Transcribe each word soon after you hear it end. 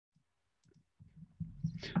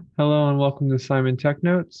Hello and welcome to CIMON Tech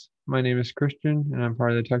Notes. My name is Christian and I'm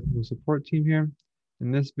part of the technical support team here.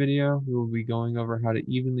 In this video, we will be going over how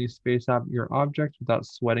to evenly space out your object without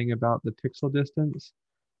sweating about the pixel distance,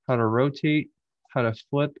 how to rotate, how to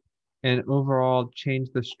flip, and overall change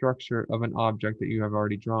the structure of an object that you have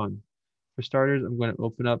already drawn. For starters, I'm going to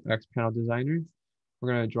open up XpanelDesigner.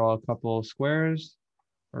 We're going to draw a couple of squares,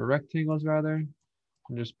 or rectangles rather,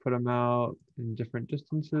 and just put them out in different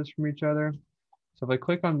distances from each other. So if I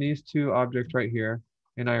click on these two objects right here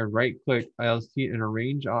and I right click, I'll see an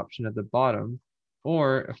arrange option at the bottom.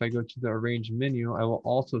 Or if I go to the arrange menu, I will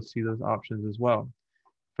also see those options as well.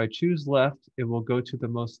 If I choose left, it will go to the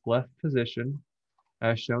most left position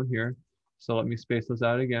as shown here. So let me space those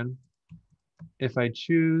out again. If I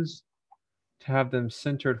choose to have them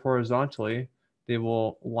centered horizontally, they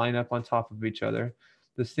will line up on top of each other.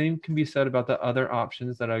 The same can be said about the other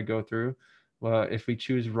options that I go through. If we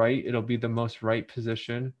choose right, it'll be the most right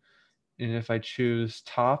position. And if I choose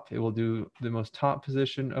top, it will do the most top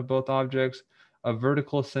position of both objects, a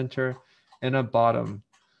vertical center, and a bottom.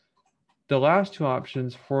 The last two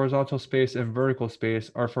options, horizontal space and vertical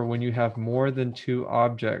space, are for when you have more than two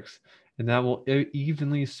objects, and that will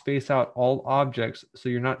evenly space out all objects so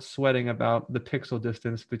you're not sweating about the pixel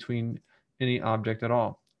distance between any object at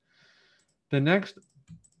all. The next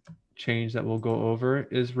change that we'll go over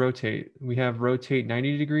is rotate. We have rotate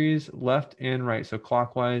 90 degrees left and right, so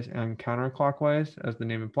clockwise and counterclockwise as the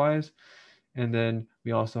name implies. And then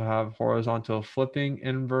we also have horizontal flipping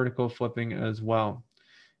and vertical flipping as well.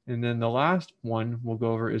 And then the last one we'll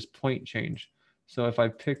go over is point change. So if I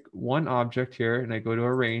pick one object here and I go to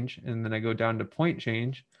arrange and then I go down to point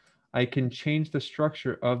change, I can change the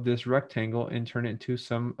structure of this rectangle and turn it into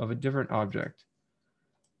some of a different object.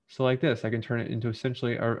 So like this, I can turn it into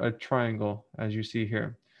essentially a triangle as you see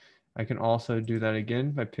here. I can also do that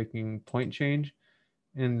again by picking point change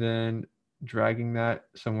and then dragging that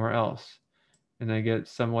somewhere else. And I get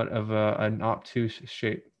somewhat of an obtuse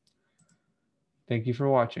shape. Thank you for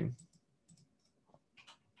watching.